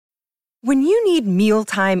When you need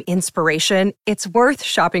mealtime inspiration, it's worth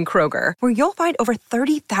shopping Kroger, where you'll find over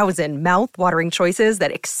 30,000 mouth-watering choices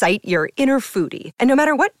that excite your inner foodie. And no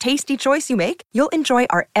matter what tasty choice you make, you'll enjoy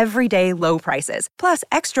our everyday low prices, plus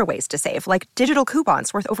extra ways to save, like digital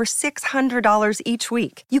coupons worth over $600 each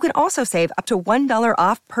week. You can also save up to $1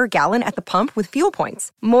 off per gallon at the pump with fuel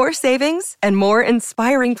points. More savings and more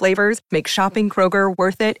inspiring flavors make shopping Kroger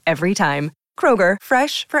worth it every time. Kroger,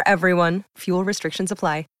 fresh for everyone. Fuel restrictions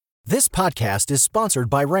apply. This podcast is sponsored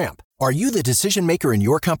by Ramp. Are you the decision maker in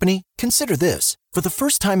your company? Consider this. For the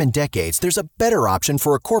first time in decades, there's a better option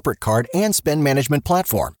for a corporate card and spend management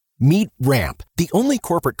platform. Meet Ramp, the only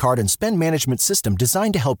corporate card and spend management system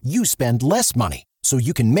designed to help you spend less money so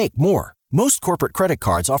you can make more. Most corporate credit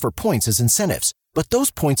cards offer points as incentives, but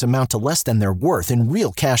those points amount to less than their worth in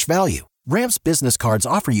real cash value. Ramp's business cards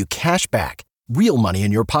offer you cash back, real money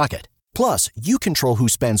in your pocket. Plus, you control who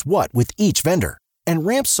spends what with each vendor. And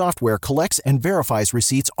Ramp software collects and verifies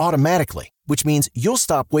receipts automatically, which means you'll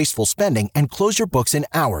stop wasteful spending and close your books in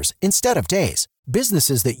hours instead of days.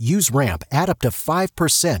 Businesses that use Ramp add up to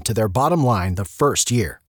 5% to their bottom line the first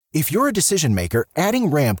year. If you're a decision maker,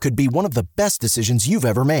 adding Ramp could be one of the best decisions you've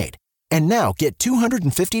ever made. And now get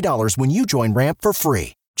 $250 when you join Ramp for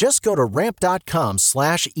free. Just go to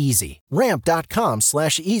ramp.com/easy.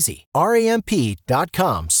 Ramp.com/easy.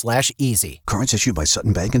 RAMP.com/easy. Cards issued by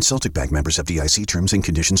Sutton Bank and Celtic Bank, members of FDIC. Terms and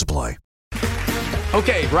conditions apply.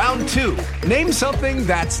 Okay, round two. Name something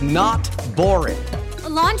that's not boring. A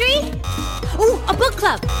laundry? Ooh, a book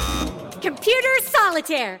club. Computer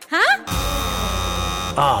solitaire, huh?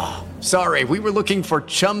 Ah, sorry, we were looking for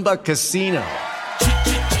Chumba Casino.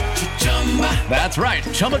 That's right.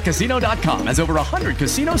 ChumbaCasino.com has over 100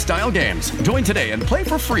 casino-style games. Join today and play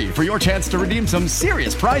for free for your chance to redeem some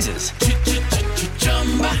serious prizes.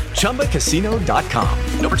 ChumbaCasino.com.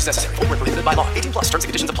 No purchase necessary. Void where prohibited by law. 18 plus. Terms and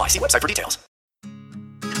conditions apply. See website for details.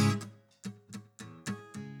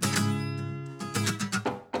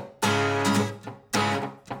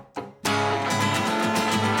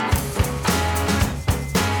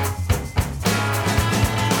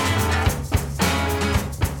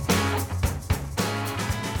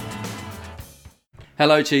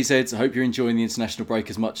 Hello Cheeseheads, I hope you're enjoying the international break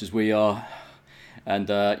as much as we are, and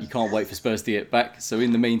you can't wait for Spurs to get back. So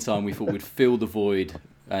in the meantime, we thought we'd fill the void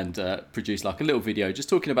and produce like a little video just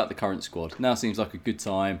talking about the current squad. Now seems like a good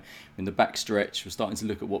time in the back stretch. We're starting to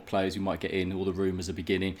look at what players we might get in, all the rumours are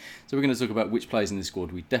beginning. So we're going to talk about which players in the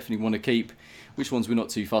squad we definitely want to keep, which ones we're not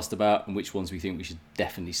too fussed about, and which ones we think we should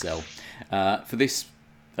definitely sell. For this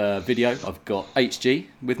video, I've got HG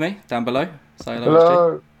with me down below. Say hello,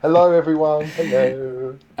 hello. HG. Hello, everyone.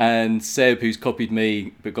 Hello. And Seb, who's copied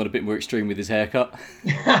me but got a bit more extreme with his haircut.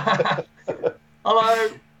 Hello.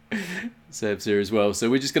 Seb's here as well. So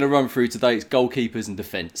we're just going to run through today's goalkeepers and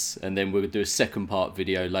defence, and then we'll do a second part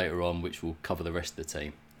video later on, which will cover the rest of the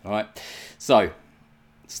team. All right. So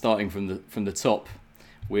starting from the top,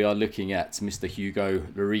 we are looking at Mr. Hugo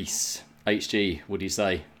Lloris. HG, what do you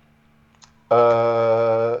say?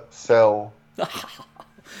 Sell.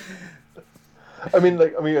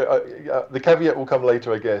 The caveat will come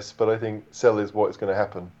later, I guess, but I think sell is what is going to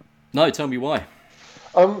happen. No, tell me why.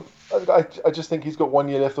 I just think he's got 1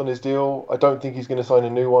 year left on his deal. I don't think he's going to sign a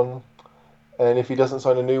new one. And if he doesn't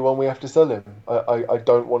sign a new one, we have to sell him. I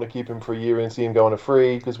don't want to keep him for a year and see him go on a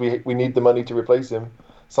free, because we need the money to replace him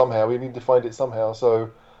somehow. We need to find it somehow. So,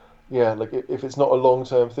 yeah, like if it's not a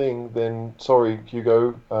long-term thing, then sorry,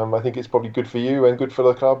 Hugo. I think it's probably good for you and good for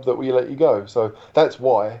the club that we let you go. So that's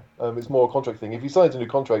why. It's more a contract thing. If he signs a new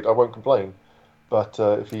contract, I won't complain. But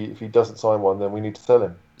if he doesn't sign one, then we need to sell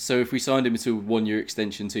him. So if we signed him to a 1 year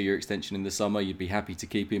extension, 2 year extension in the summer, you'd be happy to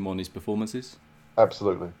keep him on his performances?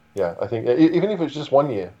 Absolutely. Yeah, I think even if it's just 1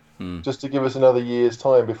 year, just to give us another year's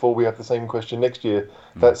time before we have the same question next year,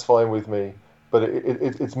 that's fine with me. But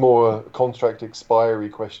it's more a contract expiry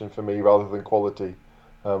question for me rather than quality.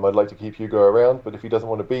 I'd like to keep Hugo around, but if he doesn't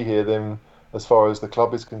want to be here, then as far as the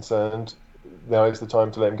club is concerned, now is the time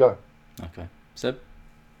to let him go. Okay. Seb?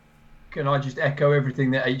 Can I just echo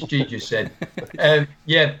everything that HG just said?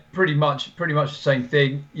 Yeah, pretty much the same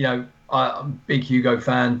thing. You know, I'm a big Hugo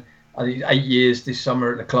fan. I think 8 years this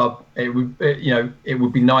summer at the club. It would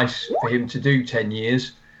be nice for him to do 10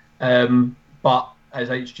 years. But as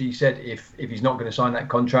HG said, if he's not going to sign that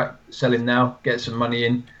contract, sell him now, get some money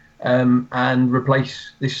in, and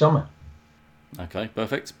replace this summer. Okay,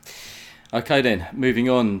 perfect. Okay then, moving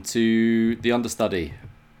on to the understudy,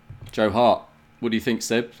 Joe Hart. What do you think,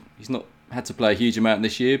 Seb? He's not had to play a huge amount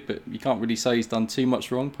this year, but you can't really say he's done too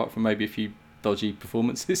much wrong, apart from maybe a few dodgy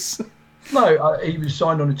performances. No, he was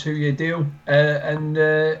signed on a 2-year deal,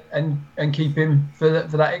 and keep him for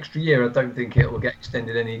that extra year. I don't think it will get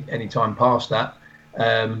extended any time past that.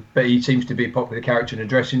 But he seems to be a popular character in the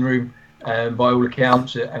dressing room, by all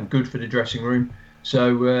accounts, and good for the dressing room.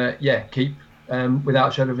 So keep, without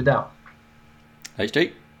a shadow of a doubt.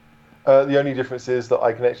 HG? The only difference is that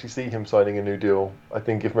I can actually see him signing a new deal. I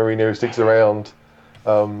think if Mourinho sticks around,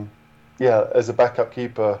 as a backup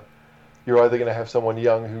keeper, you're either going to have someone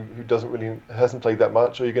young who hasn't played that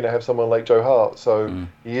much, or you're going to have someone like Joe Hart. So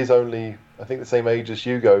he is only, I think, the same age as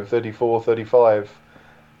Hugo, 34, 35.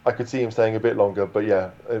 I could see him staying a bit longer, but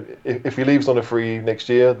if he leaves on a free next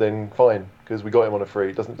year, then fine, because we got him on a free.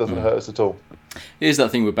 It doesn't hurt us at all. Here's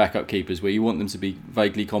that thing with backup keepers where you want them to be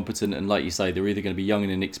vaguely competent, and like you say, they're either going to be young and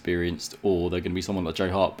inexperienced, or they're going to be someone like Joe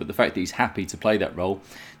Hart. But the fact that he's happy to play that role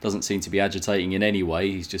doesn't seem to be agitating in any way.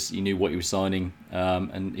 He knew what he was signing,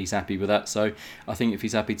 and he's happy with that. So I think if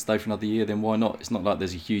he's happy to stay for another year, then why not? It's not like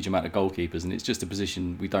there's a huge amount of goalkeepers, and it's just a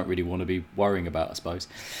position we don't really want to be worrying about, I suppose.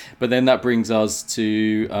 But then that brings us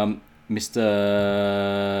to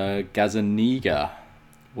Mr. Gazzaniga.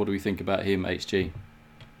 What do we think about him, HG?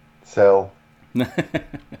 Sell. I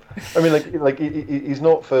mean, he's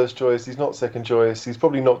not first choice. He's not second choice. He's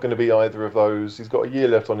probably not going to be either of those. He's got a year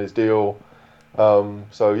left on his deal.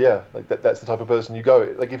 That's the type of person you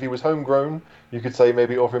go. Like, if he was homegrown, you could say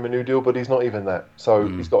maybe offer him a new deal, but he's not even that. So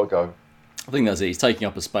he's got to go. I think that's it. He's taking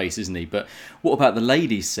up a space, isn't he? But what about the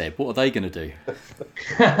ladies, Seb? What are they going to do?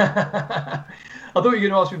 I thought you were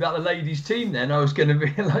going to ask me about the ladies' team then. I was going to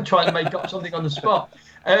be trying to make up something on the spot.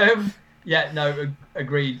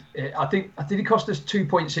 Agreed. I think it cost us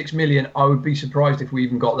 2.6 million. I would be surprised if we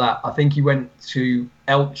even got that. I think he went to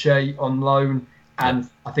Elche on loan, and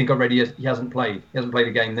I think already he hasn't played. He hasn't played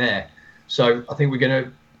a game there. So I think we're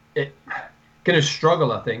going to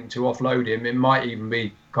struggle. I think to offload him. It might even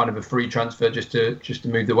be kind of a free transfer just to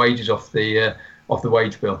move the wages off the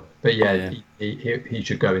wage bill. But he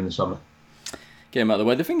should go in the summer. Get him out of the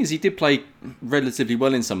way. The thing is, he did play relatively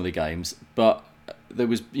well in some of the games, but there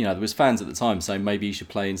was fans at the time saying maybe he should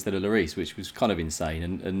play instead of Lloris, which was kind of insane.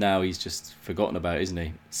 And now he's just forgotten about, isn't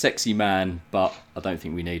he? Sexy man, but I don't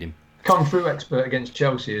think we need him. Kung Fu expert against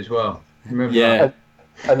Chelsea as well. Remember that?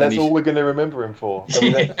 And that's all we're going to remember him for. I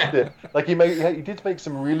mean, that's it. Like, he did make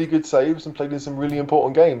some really good saves and played in some really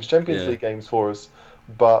important games, Champions League games for us.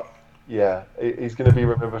 But he's going to be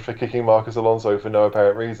remembered for kicking Marcus Alonso for no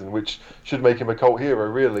apparent reason, which should make him a cult hero,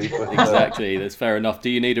 really. But, exactly, that's fair enough. Do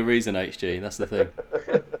you need a reason, HG? That's the thing.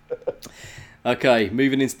 Okay,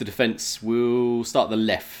 moving into the defence, we'll start the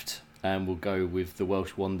left, and we'll go with the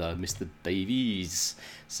Welsh wonder, Mr. Davies.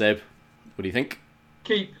 Seb, what do you think?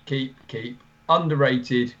 Keep.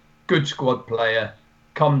 Underrated, good squad player,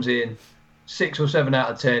 comes in 6 or 7 out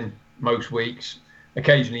of 10 most weeks.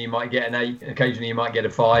 Occasionally you might get an 8, occasionally you might get a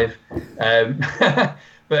 5.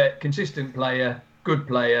 But consistent player, good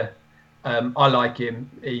player. I like him.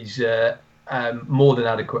 He's more than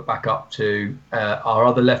adequate backup to our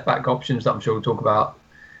other left back options that I'm sure we'll talk about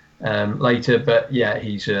later. But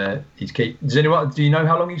he's key. Do you know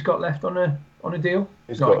how long he's got left on a deal?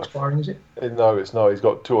 It's not expiring, is it? No, it's not. He's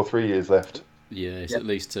got 2 or 3 years left. Yeah, it's at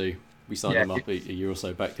least 2. We signed him up a year or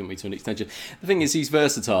so back, didn't we, to an extension. The thing is, he's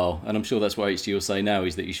versatile, and I'm sure that's what HG will say now,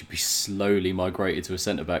 is that he should be slowly migrated to a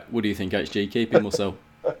centre-back. What do you think, HG? Keep him or sell?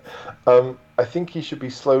 I think he should be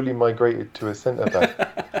slowly migrated to a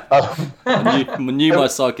centre-back. I knew my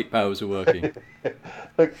psychic powers were working.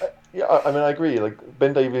 I agree. Like,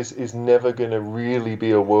 Ben Davies is never going to really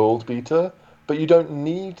be a world beater, but you don't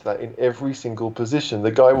need that in every single position.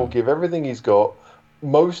 The guy will give everything he's got.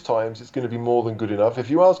 Most times it's going to be more than good enough. If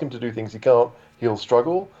you ask him to do things he can't, he'll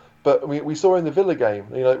struggle. But we saw in the Villa game,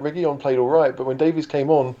 Reguilon played all right, but when Davies came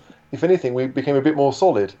on, if anything, we became a bit more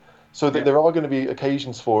solid. So that there are going to be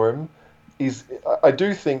occasions for him. I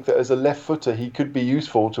do think that as a left footer, he could be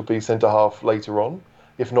useful to be centre half later on,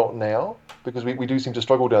 if not now, because we do seem to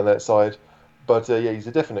struggle down that side. But he's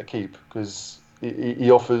a definite keep because he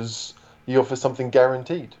offers something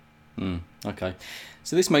guaranteed. Okay.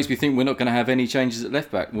 So this makes me think we're not going to have any changes at left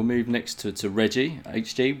back. We'll move next to Reggie.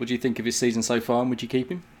 HG, what do you think of his season so far, and would you keep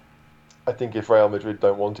him? I think if Real Madrid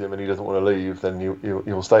don't want him and he doesn't want to leave, then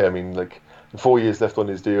he'll stay. I mean, 4 years left on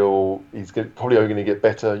his deal. He's probably only going to get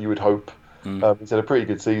better, you would hope. He's had a pretty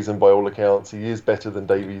good season by all accounts. He is better than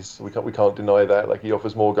Davies. We can't deny that. He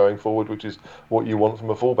offers more going forward, which is what you want from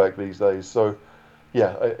a fullback these days. So,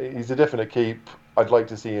 he's a definite keep. I'd like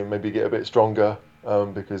to see him maybe get a bit stronger.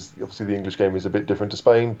 Because obviously the English game is a bit different to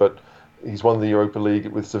Spain, but he's won the Europa League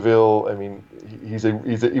with Seville. I mean, he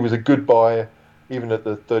was a good buy. even at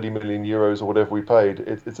the 30 million euros or whatever we paid,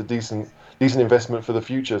 it's a decent investment for the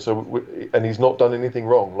future. So and he's not done anything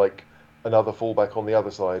wrong, like another fullback on the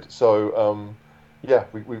other side. So yeah,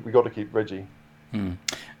 we got to keep Reggie.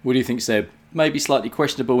 What do you think, Seb? Maybe slightly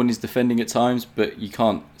questionable in his defending at times, but you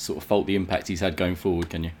can't sort of fault the impact he's had going forward,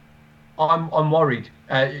 can you? I'm worried.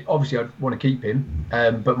 Obviously, I want to keep him,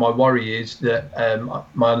 but my worry is that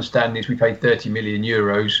my understanding is we paid 30 million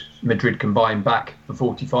euros. Madrid can buy him back for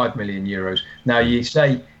 45 million euros. Now, you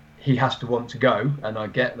say he has to want to go, and I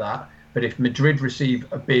get that. But if Madrid receive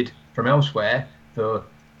a bid from elsewhere for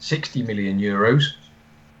 60 million euros,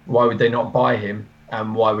 why would they not buy him?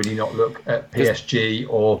 And why would he not look at PSG,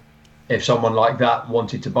 or if someone like that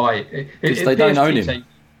wanted to buy it? Because they don't own him.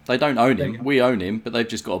 They don't own him. We own him, but they've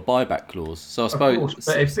just got a buyback clause. So I suppose. Of course,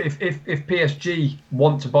 but if PSG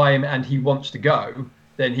want to buy him and he wants to go,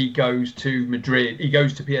 then he goes to Madrid. He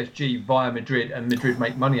goes to PSG via Madrid, and Madrid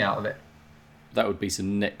make money out of it. That would be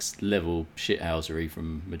some next level shithousery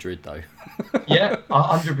from Madrid, though. Yeah,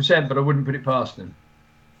 100%. But I wouldn't put it past them.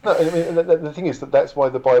 No, I mean the thing is that's why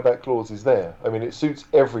the buyback clause is there. I mean, it suits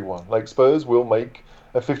everyone. Like Spurs will make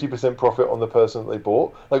a 50% profit on the person that they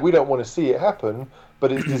bought. Like, we don't want to see it happen,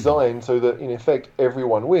 but it's designed so that in effect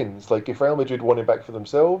everyone wins. Like, if Real Madrid want him back for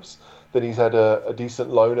themselves, then he's had a decent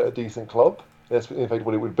loan at a decent club. That's in effect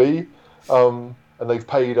what it would be. And they've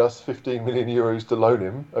paid us 15 million euros to loan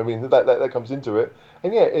him. I mean, that comes into it.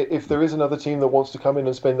 And yeah, if there is another team that wants to come in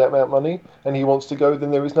and spend that amount of money and he wants to go, then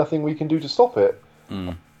there is nothing we can do to stop it.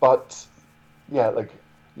 But yeah, like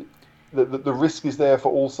the risk is there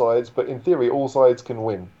for all sides, but in theory all sides can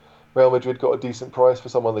win. Real Madrid got a decent price for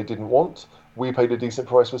someone they didn't want. We paid a decent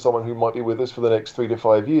price for someone who might be with us for the next 3 to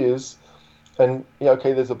 5 years. And yeah,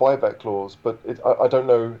 okay, there's a buyback clause, but I don't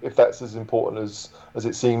know if that's as important as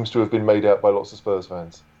it seems to have been made out by lots of Spurs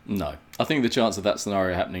fans. No, I think the chance of that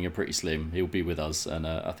scenario happening are pretty slim. He'll be with us, and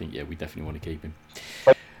I think, yeah, we definitely want to keep him.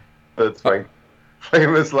 That's right.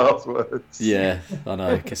 Famous last words. Yeah, I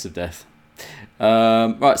know, kiss of death.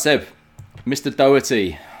 Right, Seb, Mr.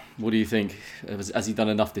 Doherty, what do you think? Has he done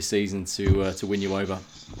enough this season to win you over?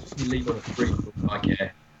 You leave on a free, I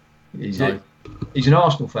care. He's an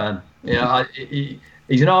Arsenal fan. Yeah,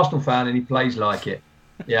 he's an Arsenal fan and he plays like it.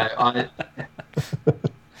 Yeah,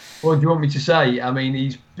 what do you want me to say? I mean,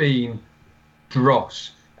 he's been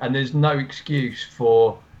dross, and there's no excuse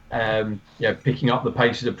for picking up the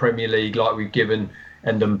pace of the Premier League like we've given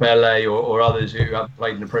Ndombele or others who haven't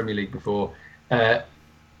played in the Premier League before.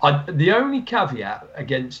 The only caveat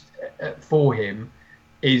for him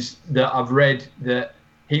is that I've read that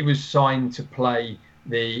he was signed to play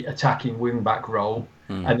the attacking wing-back role,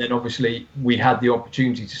 and then obviously we had the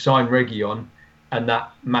opportunity to sign Reguilon, and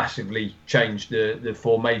that massively changed the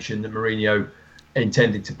formation that Mourinho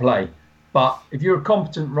intended to play. But if you're a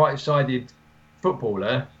competent right-sided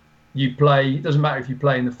footballer, you play. It doesn't matter if you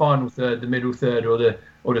play in the final third, the middle third, or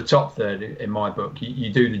the top third. In my book, you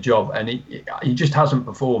do the job, and he just hasn't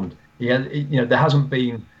performed. There hasn't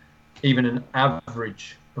been even an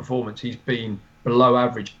average performance. He's been below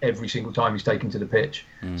average every single time he's taken to the pitch.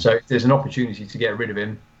 So if there's an opportunity to get rid of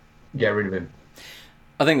him, get rid of him.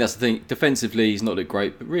 I think that's the thing. Defensively, he's not looked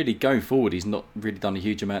great, but really going forward, he's not really done a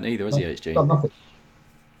huge amount either, has he, HG? Done nothing.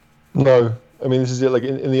 No, I mean, this is it. Like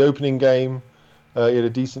in the opening game, he had a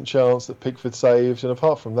decent chance that Pickford saved, and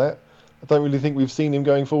apart from that, I don't really think we've seen him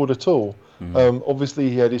going forward at all. Obviously,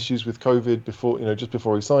 he had issues with COVID before, just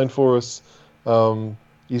before he signed for us.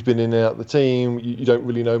 He's been in and out of the team. You don't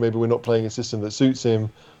really know. Maybe we're not playing a system that suits him.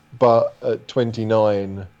 But at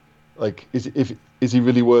 29, like, is he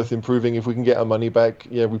really worth improving? If we can get our money back,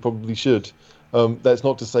 yeah, we probably should. That's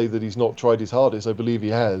not to say that he's not tried his hardest. I believe he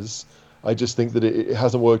has. I just think that it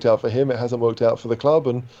hasn't worked out for him. It hasn't worked out for the club,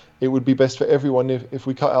 and it would be best for everyone if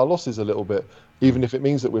we cut our losses a little bit, even if it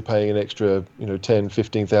means that we're paying an extra, 10,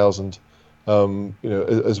 15,000,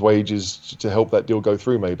 as wages to help that deal go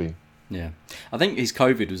through, maybe. Yeah, I think his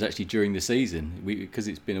COVID was actually during the season. Because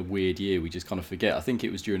it's been a weird year, we just kind of forget. I think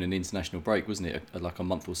it was during an international break, wasn't it? Like a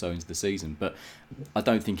month or so into the season. But I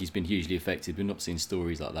don't think he's been hugely affected. We've not seen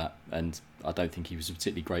stories like that, and I don't think he was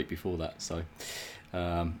particularly great before that. So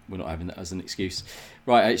we're not having that as an excuse.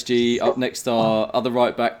 Right, HG, up next our other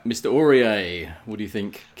right back, Mr. Aurier. What do you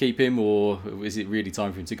think? Keep him, or is it really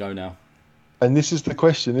time for him to go now? And this is the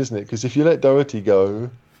question, isn't it? Because if you let Doherty go,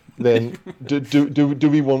 then do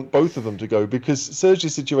we want both of them to go? Because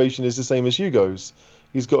Serge's situation is the same as Hugo's.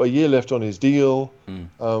 He's got a year left on his deal.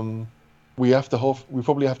 We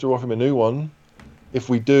probably have to offer him a new one. If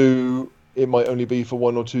we do, it might only be for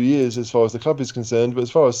 1 or 2 years as far as the club is concerned. But as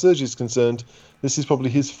far as Serge is concerned, this is probably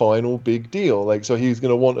his final big deal. Like, so he's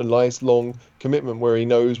going to want a nice long commitment where he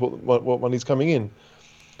knows what money's coming in.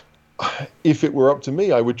 If it were up to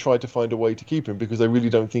me, I would try to find a way to keep him, because I really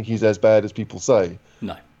don't think he's as bad as people say.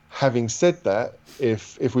 No. Having said that,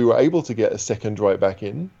 if we were able to get a second right back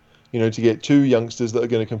in, to get 2 youngsters that are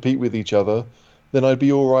going to compete with each other, then I'd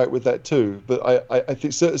be all right with that too. But I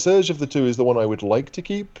think Serge of the 2 is the one I would like to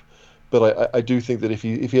keep. But I do think that if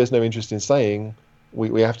he has no interest in staying,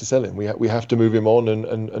 we have to sell him. We have to move him on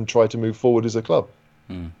and try to move forward as a club.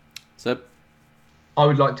 Seb? I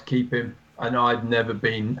would like to keep him, and I've never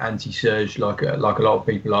been anti-Serge like a lot of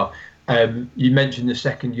people are. You mentioned the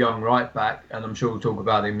second young right back, and I'm sure we'll talk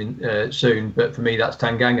about him soon. But for me, that's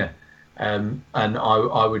Tanganga, and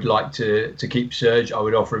I would like to keep Serge. I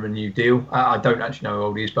would offer him a new deal. I don't actually know how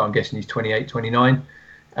old he is, but I'm guessing he's 28, 29.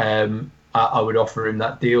 I would offer him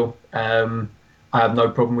that deal. I have no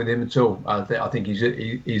problem with him at all. I think he's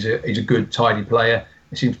a good, tidy player.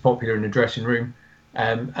 He seems popular in the dressing room,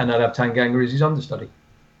 and I'd have Tanganga as his understudy.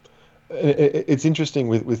 It's interesting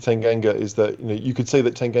with Tanganga is that you could say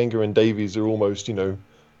that Tanganga and Davies are almost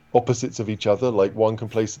opposites of each other. Like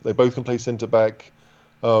they both can play centre back,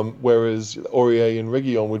 whereas Aurier and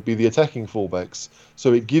Reguilon would be the attacking fullbacks.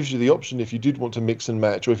 So it gives you the option if you did want to mix and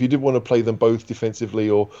match, or if you did want to play them both defensively,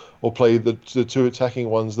 or play the 2 attacking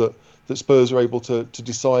ones that Spurs are able to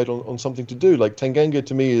decide on something to do. Like Tanganga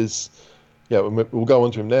to me is, we'll go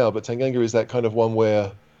on to him now, but Tanganga is that kind of one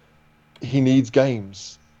where he needs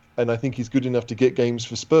games. And I think he's good enough to get games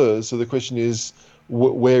for Spurs. So the question is,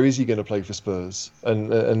 where is he going to play for Spurs?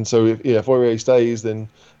 And so if Aurier stays, then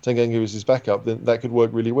Tanganga is his backup. Then that could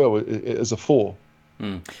work really well as a 4.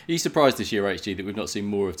 Are you surprised this year, HG, that we've not seen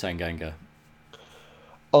more of Tanganga?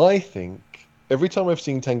 I think every time I've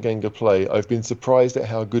seen Tanganga play, I've been surprised at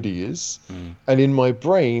how good he is. And in my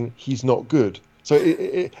brain, he's not good. So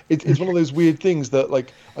it's one of those weird things that,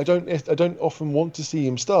 like, I don't often want to see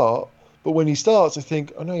him start. But when he starts, I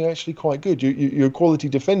think, oh no, you're actually quite good. You're a quality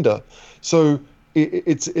defender. So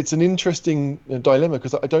it's an interesting dilemma,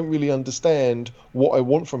 because I don't really understand what I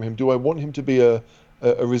want from him. Do I want him to be a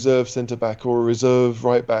reserve centre back, or a reserve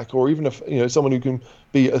right back, or even someone who can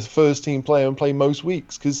be a first team player and play most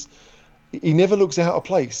weeks? Because he never looks out of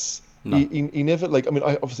place. No. He never,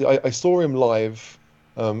 I saw him live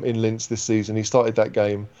in Linz this season. He started that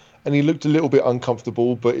game, and he looked a little bit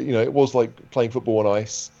uncomfortable, but it was like playing football on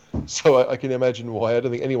ice. So I can imagine why. I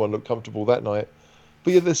don't think anyone looked comfortable that night.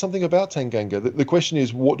 But there's something about Tanganga. The question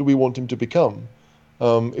is, what do we want him to become?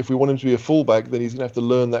 If we want him to be a fullback, then he's going to have to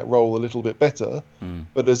learn that role a little bit better.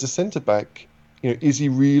 But as a centre back, is he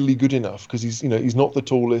really good enough? Because he's not the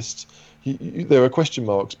tallest. There are question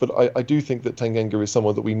marks. But I do think that Tanganga is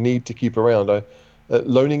someone that we need to keep around.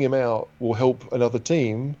 Loaning him out will help another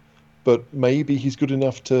team, but maybe he's good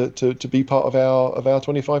enough to be part of our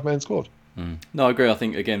 25-man squad. No, I agree. I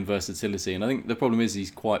think, again, versatility. And I think the problem is he's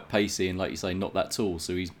quite pacey and, like you say, not that tall.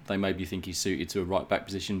 So they maybe think he's suited to a right-back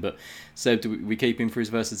position. But, Seb, do we keep him for his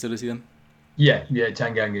versatility then? Yeah,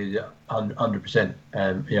 Tanganga is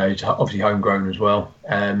 100%. He's obviously homegrown as well.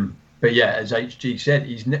 But, as HG said,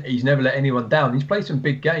 he's never let anyone down. He's played some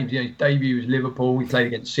big games. His debut was Liverpool. He played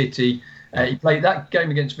against City. He played that game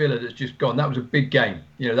against Villa that's just gone. That was a big game.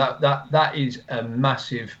 That is a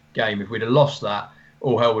massive game. If we'd have lost that,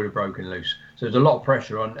 all hell would have broken loose. So there's a lot of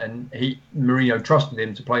pressure on, and Mourinho trusted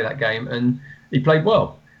him to play that game, and he played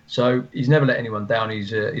well. So he's never let anyone down.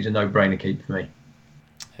 He's a no-brainer keep for me.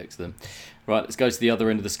 Excellent. Right, let's go to the other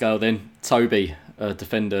end of the scale then. Toby, a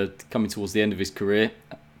defender coming towards the end of his career.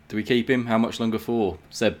 Do we keep him? How much longer for?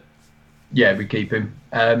 Seb? Yeah, we keep him.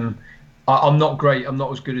 I'm not great. I'm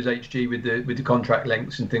not as good as HG with the contract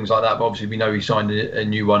lengths and things like that. But obviously, we know he signed a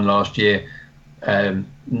new one last year.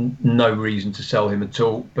 No reason to sell him at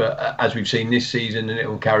all. But as we've seen this season, and it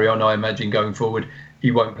will carry on, I imagine going forward,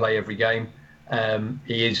 he won't play every game.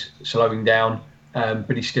 He is slowing down,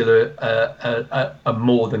 but he's still a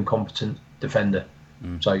more than competent defender.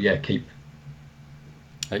 So keep.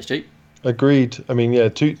 HG? Agreed. I mean,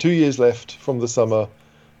 2 years left from the summer.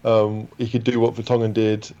 He could do what Vertonghen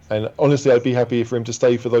did, and honestly, I'd be happy for him to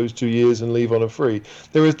stay for those 2 years and leave on a free.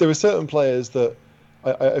 There are certain players that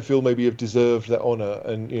I feel maybe have deserved that honour,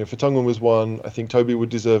 and Vertonghen was one. I think Toby would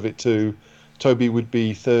deserve it too. Toby would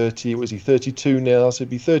be 30. Was he 32 now? So he'd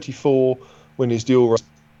be 34 when his deal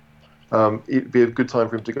runs. It'd be a good time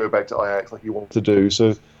for him to go back to Ajax like he wants to do.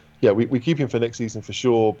 So we keep him for next season for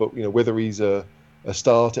sure. But whether he's a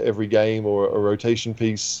starter every game or a rotation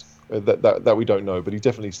piece, that we don't know. But he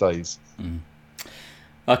definitely stays.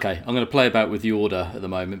 Okay, I'm going to play about with the order at the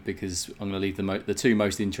moment because I'm going to leave the two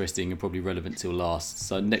most interesting and probably relevant till last.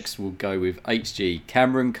 So next we'll go with HG,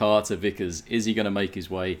 Cameron Carter-Vickers. Is he going to make his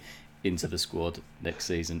way into the squad next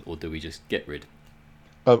season, or do we just get rid?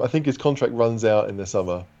 I think his contract runs out in the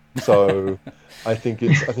summer, so I think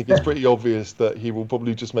it's pretty obvious that he will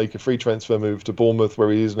probably just make a free transfer move to Bournemouth,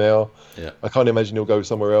 where he is now. Yeah. I can't imagine he'll go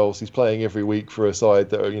somewhere else. He's playing every week for a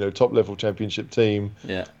side that are top level Championship team.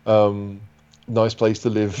 Yeah. Nice place to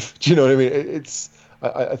live. Do you know what I mean?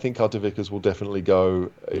 I think Carter-Vickers will definitely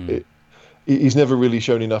go. He's never really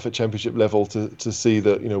shown enough at Championship level to see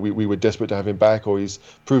that we were desperate to have him back, or he's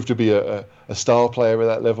proved to be a star player at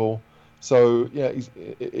that level. So yeah,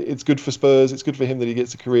 it's good for Spurs. It's good for him that he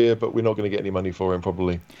gets a career, but we're not going to get any money for him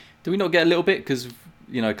probably. Do we not get a little bit because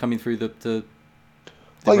coming through the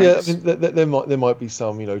oh yeah, I mean, there might be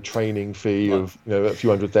some training fee of a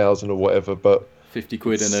few $100,000 or whatever, but 50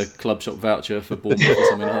 quid and a club shop voucher for Bournemouth or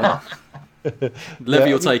something like that.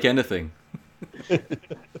 Levy will take anything.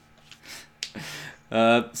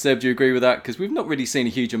 Seb, do you agree with that? Because we've not really seen a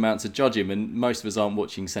huge amount to judge him, and most of us aren't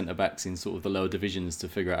watching centre-backs in sort of the lower divisions to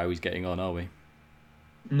figure out how he's getting on, are we?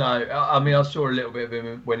 No, I mean, I saw a little bit of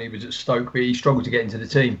him when he was at Stoke, but he struggled to get into the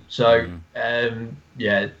team. So,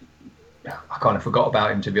 yeah, I kind of forgot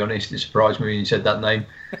about him, to be honest. It surprised me when you said that name.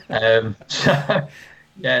 So,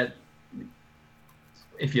 yeah,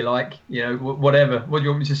 if you like, whatever. What do you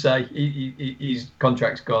want me to say? His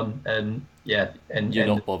contract's gone, and yeah. And you're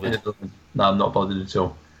not bothered? No, I'm not bothered at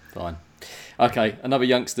all. Fine. Okay, another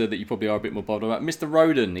youngster that you probably are a bit more bothered about, Mr.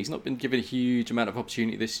 Roden. He's not been given a huge amount of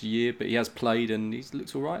opportunity this year, but he has played and he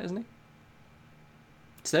looks all right, hasn't he?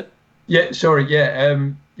 Seb? Yeah, sorry, yeah.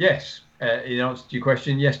 Yes, in answer to your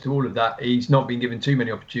question, yes to all of that. He's not been given too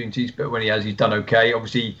many opportunities, but when he has, he's done okay.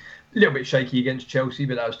 Obviously, a little bit shaky against Chelsea,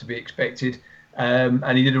 but that was to be expected.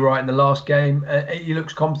 And he did all right in the last game. He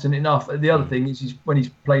looks competent enough. The other thing is, when he's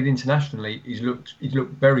played internationally, he's looked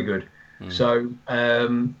very good. So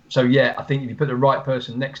yeah, I think if you put the right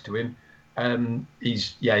person next to him,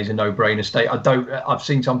 he's a no-brainer. I've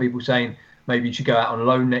seen some people saying maybe he should go out on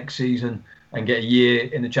loan next season and get a year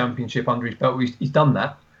in the Championship under his belt. He's done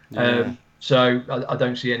that. Yeah. So I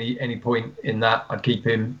don't see any point in that. I'd keep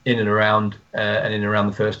him in and around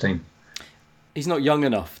the first team. He's not young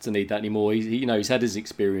enough to need that anymore. He's had his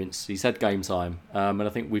experience. He's had game time, and I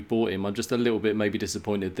think we've bought him. I'm just a little bit maybe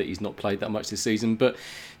disappointed that he's not played that much this season. But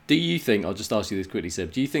do you think? I'll just ask you this quickly,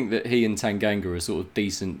 Seb. Do you think that he and Tanganga are sort of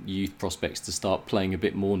decent youth prospects to start playing a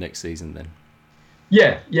bit more next season? Then?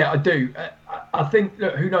 Yeah, I do. I think.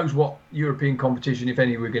 Look, who knows what European competition, if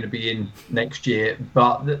any, we're going to be in next year.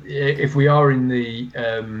 But if we are in the,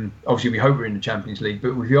 obviously we hope we're in the Champions League.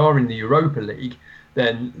 But if we are in the Europa League,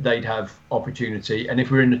 then they'd have opportunity. And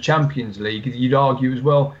if we're in the Champions League, you'd argue as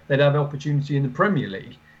well they'd have opportunity in the Premier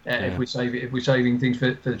League if we're saving things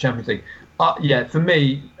for the Champions League. For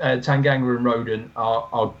me, Tanganga and Roden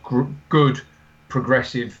are good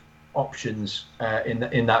progressive options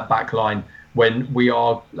in that back line when we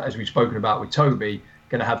are, as we've spoken about with Toby,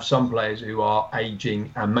 going to have some players who are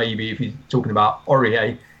ageing and maybe, if you're talking about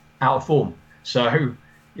Aurier, out of form. So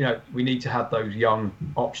we need to have those young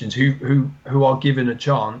options who are given a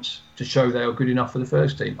chance to show they are good enough for the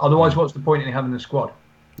first team. Otherwise, what's the point in having a squad?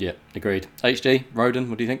 Yeah, agreed. HG, Roden,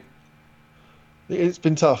 what do you think? It's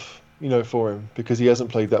been tough, for him because he hasn't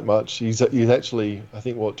played that much. He's actually, I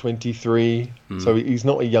think, 23. So he's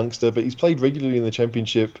not a youngster, but he's played regularly in the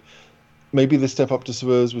Championship. Maybe the step up to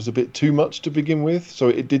Spurs was a bit too much to begin with, so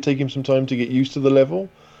it did take him some time to get used to the level.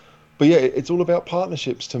 But yeah, it's all about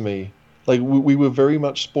partnerships to me. Like we were very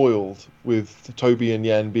much spoiled with Toby and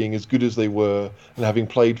Jan being as good as they were and having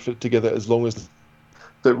played together as long as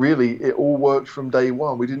that. Really, it all worked from day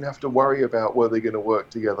one. We didn't have to worry about were they going to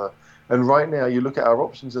work together. And right now, you look at our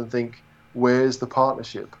options and think, where's the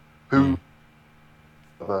partnership? Who?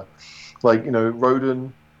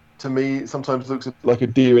 Roden, to me, sometimes looks like a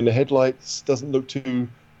deer in the headlights. Doesn't look too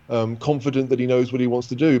confident that he knows what he wants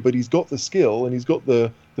to do, but he's got the skill and he's got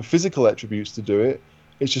the physical attributes to do it.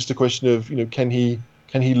 It's just a question of, can he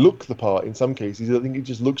look the part in some cases? I think he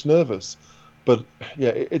just looks nervous. But yeah,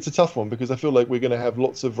 it's a tough one because I feel like we're going to have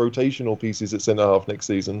lots of rotational pieces at centre half next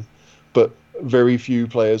season, but very few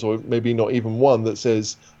players, or maybe not even one, that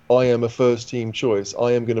says, I am a first team choice.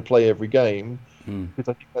 I am going to play every game. Because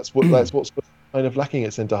I think that's what's kind of lacking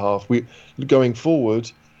at centre half. Going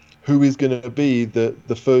forward, who is going to be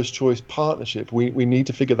the first choice partnership? We need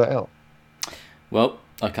to figure that out. Well,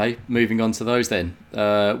 okay, moving on to those then.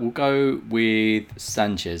 We'll go with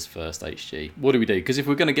Sanchez first, HG. What do we do? Because if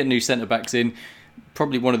we're going to get new centre-backs in,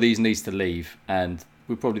 probably one of these needs to leave. And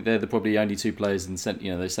they're probably only two players in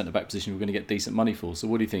the centre back position we're going to get decent money for. So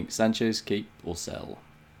what do you think? Sanchez, keep or sell?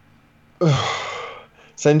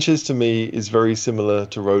 Sanchez to me is very similar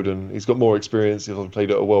to Rodon. He's got more experience. He's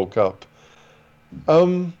played at a World Cup.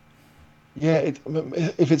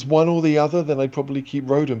 If it's one or the other, then I'd probably keep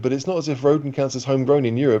Rodon. But it's not as if Rodon counts as homegrown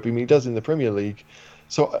in Europe. I mean, he does in the Premier League.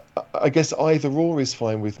 So I guess either or is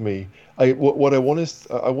fine with me. What I want us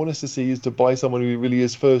to see is to buy someone who really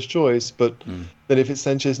is first choice. But then if it's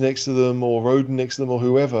Sanchez next to them or Rodon next to them or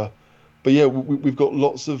whoever, but yeah, we've got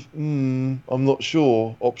lots of I'm not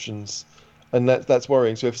sure options, and that's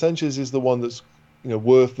worrying. So if Sanchez is the one that's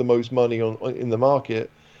worth the most money in the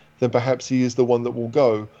market, then perhaps he is the one that will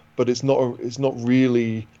go. But it's not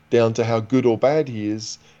really down to how good or bad he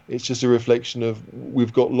is. It's just a reflection of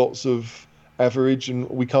we've got lots of average and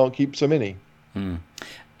we can't keep so many.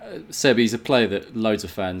 Seb, he's a player that loads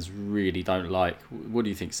of fans really don't like. What do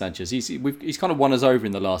you think, Sanchez? He's kind of won us over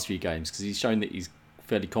in the last few games because he's shown that he's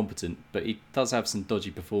fairly competent, but he does have some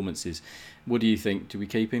dodgy performances. What do you think? Do we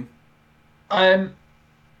keep him?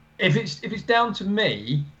 If it's down to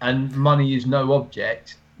me and money is no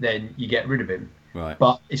object, then you get rid of him. Right.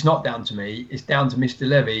 But it's not down to me. It's down to Mr.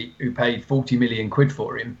 Levy, who paid 40 million quid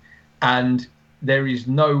for him, and there is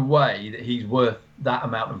no way that he's worth that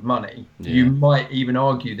amount of money. Yeah. You might even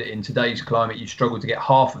argue that in today's climate, you struggle to get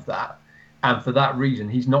half of that. And for that reason,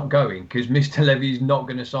 he's not going, because Mr. Levy is not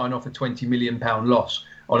going to sign off a £20 million loss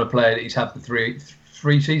on a player that he's had for three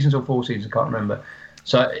seasons or 4 seasons, I can't remember.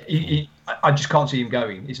 So I just can't see him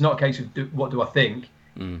going. It's not a case of what do I think.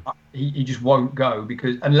 He just won't go,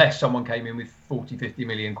 because unless someone came in with 40, 50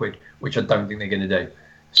 million quid, which I don't think they're going to do.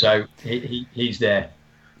 So he's there.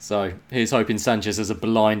 So here's hoping Sanchez has a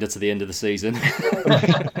blinder to the end of the season.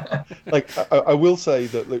 I will say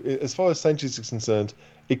that as far as Sanchez is concerned,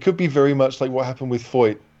 it could be very much like what happened with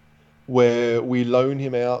Foyt, where we loan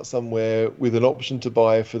him out somewhere with an option to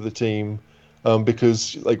buy for the team,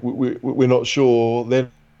 because we're not sure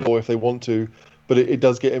then or if they want to, but it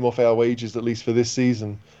does get him off our wages at least for this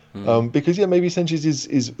season. Because maybe Sanchez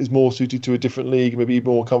is more suited to a different league, maybe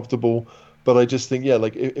more comfortable. But I just think,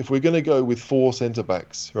 if we're going to go with 4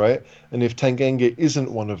 centre-backs, right, and if Tanganga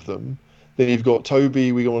isn't one of them, then you've got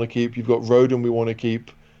Toby we want to keep, you've got Rodon we want to keep.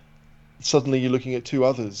 Suddenly you're looking at 2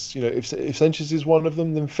 others. If Sanchez is one of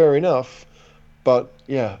them, then fair enough. But,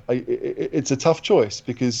 it's a tough choice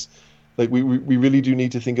because we really do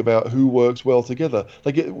need to think about who works well together.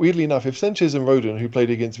 Weirdly enough, if Sanchez and Rodon, who played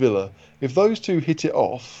against Villa, if those two hit it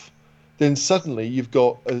off, then suddenly you've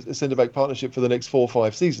got a centre-back partnership for the next 4 or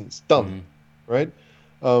 5 seasons. Done, right?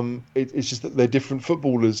 It's just that they're different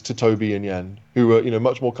footballers to Toby and Jan, who are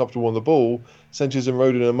much more comfortable on the ball. Sanchez and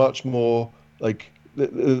Rodon are much more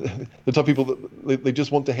the type of people that they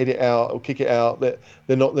just want to head it out or kick it out.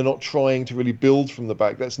 They're not trying to really build from the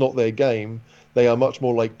back. That's not their game. They are much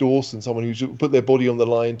more like Dawson, someone who's put their body on the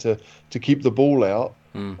line to keep the ball out.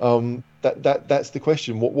 That's the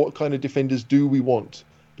question. What kind of defenders do we want?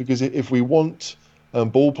 Because if we want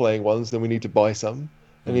ball-playing ones, then we need to buy some.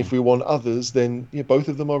 And if we want others, then both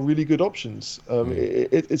of them are really good options.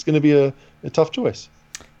 It's going to be a tough choice.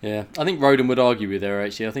 Yeah, I think Rodon would argue with there,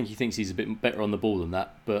 actually. I think he thinks he's a bit better on the ball than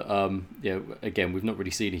that. But, again, we've not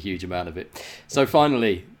really seen a huge amount of it. So,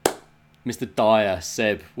 finally, Mr. Dyer,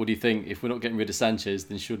 Seb, what do you think? If we're not getting rid of Sanchez,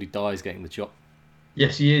 then surely Dyer's getting the chop.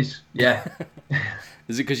 Yes, he is. Yeah.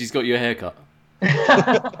 Is it because he's got your haircut?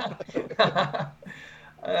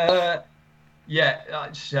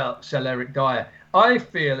 Sell Eric Dyer. I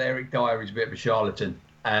feel Eric Dyer is a bit of a charlatan.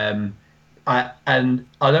 And I'm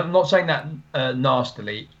not saying that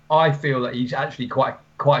nastily. I feel that he's actually quite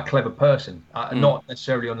a clever person, not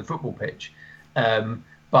necessarily on the football pitch.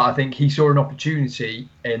 But I think he saw an opportunity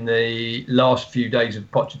in the last few days of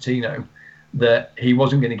Pochettino that he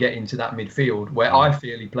wasn't going to get into that midfield, where I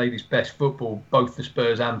feel he played his best football, both for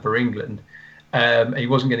Spurs and for England. He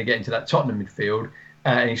wasn't going to get into that Tottenham midfield.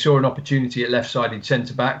 And he saw an opportunity at left-sided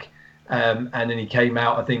centre-back. And then he came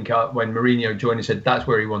out, I think, when Mourinho joined and said that's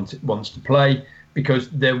where he wants to play, because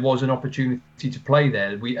there was an opportunity to play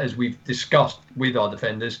there. As we've discussed with our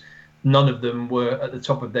defenders, none of them were at the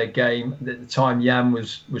top of their game. At the time, Jan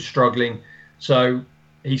was struggling. So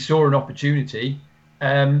he saw an opportunity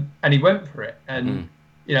and he went for it. And,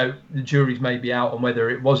 the jury's maybe out on whether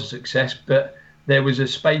it was a success, but there was a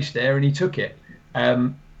space there and he took it.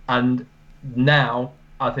 And now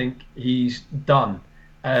I think he's done.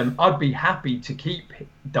 I'd be happy to keep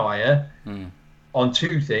Dyer on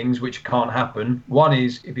 2 things, which can't happen. One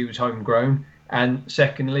is if he was homegrown, and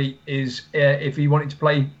secondly is if he wanted to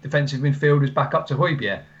play defensive midfielders back up to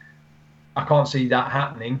Højbjerg. I can't see that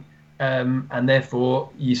happening. and therefore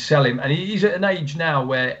you sell him. And he's at an age now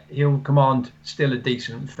where he'll command still a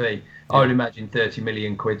decent fee. I would imagine 30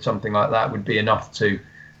 million quid, something like that, would be enough to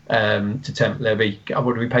tempt Levy.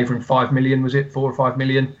 What did we pay for him? 5 million, was it? 4 or 5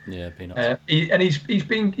 million? Yeah, peanuts. He's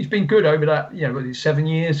been good over that, 7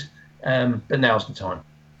 years. But now's the time.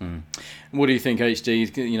 What do you think,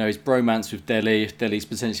 HG? His bromance with Delhi. If Delhi's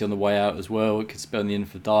potentially on the way out as well, it could spell the end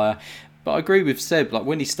for Dyer. But I agree with Seb. Like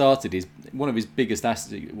when he started, one of his biggest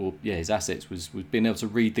assets was being able to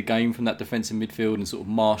read the game from that defensive midfield and sort of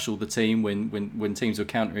marshal the team when teams were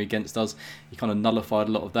countering against us. He kind of nullified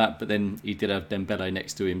a lot of that, but then he did have Dembele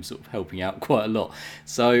next to him, sort of helping out quite a lot.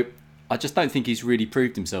 So I just don't think he's really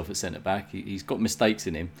proved himself at centre back. He's got mistakes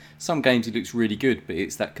in him. Some games he looks really good, but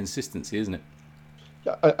it's that consistency, isn't it?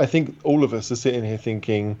 Yeah, I think all of us are sitting here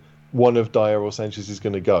thinking one of Dyer or Sanchez is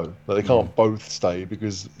going to go. Like they can't both stay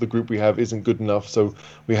because the group we have isn't good enough, so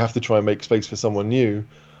we have to try and make space for someone new.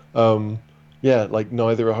 Like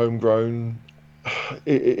neither are homegrown.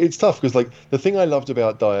 It's tough because like the thing I loved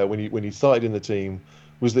about Dyer when he started in the team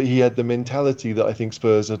was that he had the mentality that I think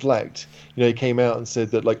Spurs had lacked. He came out and said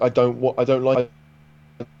that like I don't like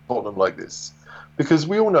Tottenham like this, because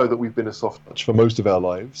we all know that we've been a soft touch for most of our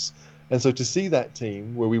lives, and so to see that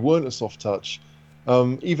team where we weren't a soft touch.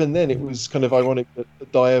 Even then, it was kind of ironic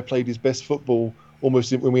that Dyer played his best football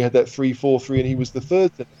almost when we had that 3-4-3, and he was the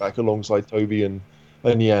third centre back alongside Toby and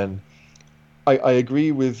Jan. I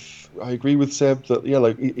agree with Seb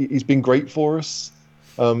that he's been great for us.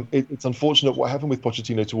 It's unfortunate what happened with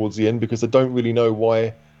Pochettino towards the end, because I don't really know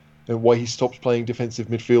why he stopped playing defensive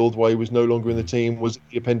midfield, why he was no longer in the team. Was it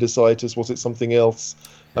the appendicitis? Was it something else?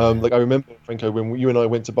 I remember, Franco, when you and I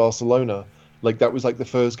went to Barcelona. Like that was like the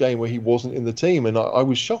first game where he wasn't in the team, and I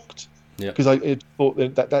was shocked because I thought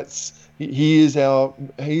that's he is our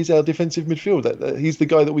defensive midfield. He's the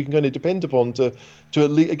guy that we can kind of depend upon to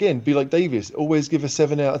at least, again, be like Davis, always give a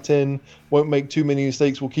 7 out of 10, won't make too many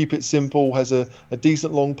mistakes, will keep it simple, has a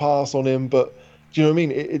decent long pass on him. But do you know what I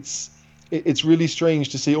mean? It's really strange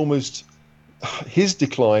to see almost his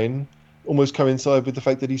decline almost coincide with the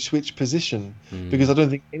fact that he switched position, because I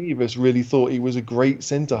don't think any of us really thought he was a great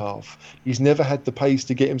centre-half. He's never had the pace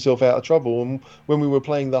to get himself out of trouble, and when we were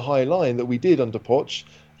playing the high line that we did under Poch,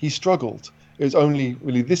 he struggled. It was only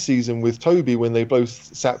really this season with Toby, when they both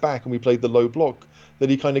sat back and we played the low block, that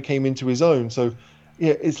he kind of came into his own. So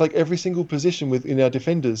yeah, it's like every single position within our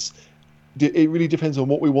defenders, it really depends on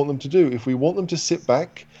what we want them to do. If we want them to sit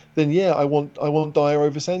back, then yeah, I want Dyer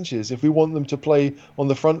over Sanchez. If we want them to play on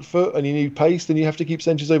the front foot and you need pace, then you have to keep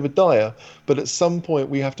Sanchez over Dyer. But at some point,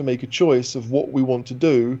 we have to make a choice of what we want to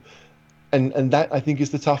do, and that I think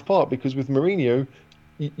is the tough part, because with Mourinho,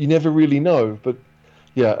 you never really know. But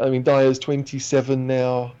yeah, I mean, Dyer's 27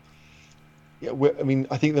 now. Yeah,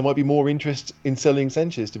 I think there might be more interest in selling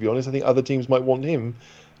Sanchez, to be honest. I think other teams might want him.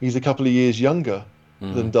 He's a couple of years younger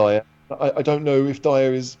than Dyer. I don't know if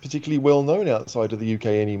Dyer is particularly well known outside of the UK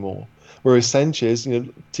anymore. Whereas Sanchez,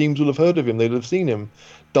 teams will have heard of him, they'll have seen him.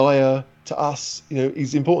 Dyer, to us,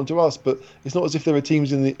 he's important to us, but it's not as if there are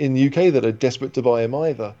teams in the UK that are desperate to buy him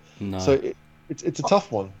either. No. So it's a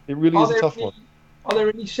tough one. It really is a tough one. Are there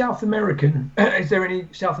any South American? Is there any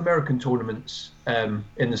South American tournaments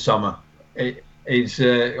in the summer?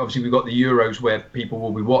 Obviously we've got the Euros where people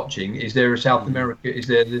will be watching. Is there a South America? Is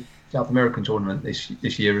there the South American tournament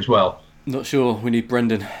this year as well? Not sure. We need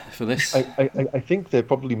Brendan for this. I think there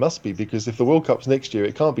probably must be, because if the World Cup's next year,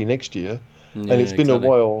 it can't be next year. Yeah, and it's been a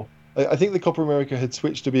while. I think the Copa America had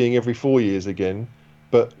switched to being every 4 years again,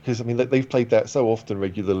 but because they've played that so often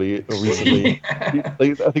regularly or recently.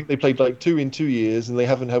 I think they played like 2 in 2 years, and they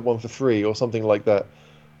haven't had one for 3 or something like that.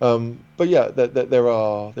 But yeah, there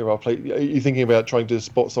are play. Are you thinking about trying to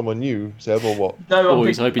spot someone new, Seb, or what? No,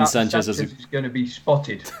 he's hoping Sanchez is going to be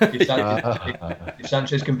spotted. If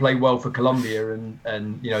Sanchez can play well for Colombia, and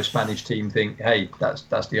a Spanish team think, hey,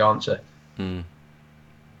 that's the answer.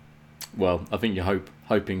 Well, I think you're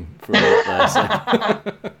hoping for a lot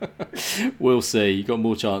there. So we'll see. You've got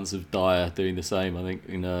more chance of Dyer doing the same, I think,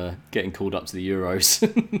 in getting called up to the Euros,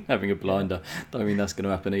 having a blinder. Don't think that's going to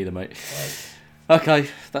happen either, mate. Right. Okay,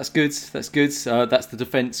 that's good. That's the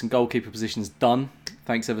defence and goalkeeper positions done.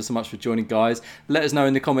 Thanks ever so much for joining, guys. Let us know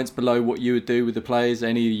in the comments below what you would do with the players.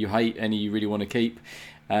 Any you hate, any you really want to keep.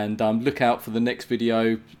 And look out for the next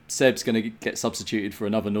video. Seb's going to get substituted for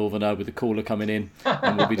another Northerner with a caller coming in.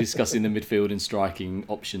 And we'll be discussing the midfield and striking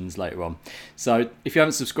options later on. So if you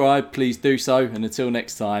haven't subscribed, please do so. And until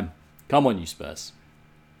next time, come on, you Spurs.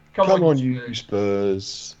 Come on, you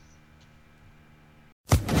Spurs.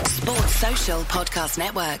 Sports Social Podcast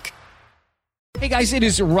Network. Hey guys, it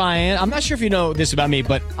is Ryan. I'm not sure if you know this about me,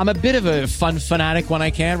 but I'm a bit of a fun fanatic when I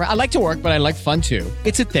can. I like to work, but I like fun too.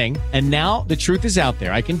 It's a thing. And now the truth is out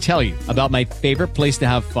there. I can tell you about my favorite place to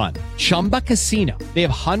have fun. Chumba Casino. They have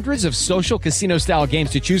hundreds of social casino style games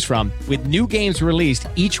to choose from with new games released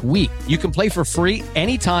each week. You can play for free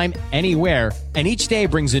anytime, anywhere. And each day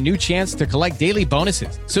brings a new chance to collect daily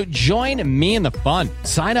bonuses. So join me in the fun.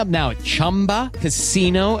 Sign up now at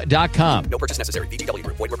ChumbaCasino.com. No purchase necessary. VGW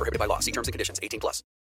Group. Void where prohibited by law. See terms and conditions. 18+.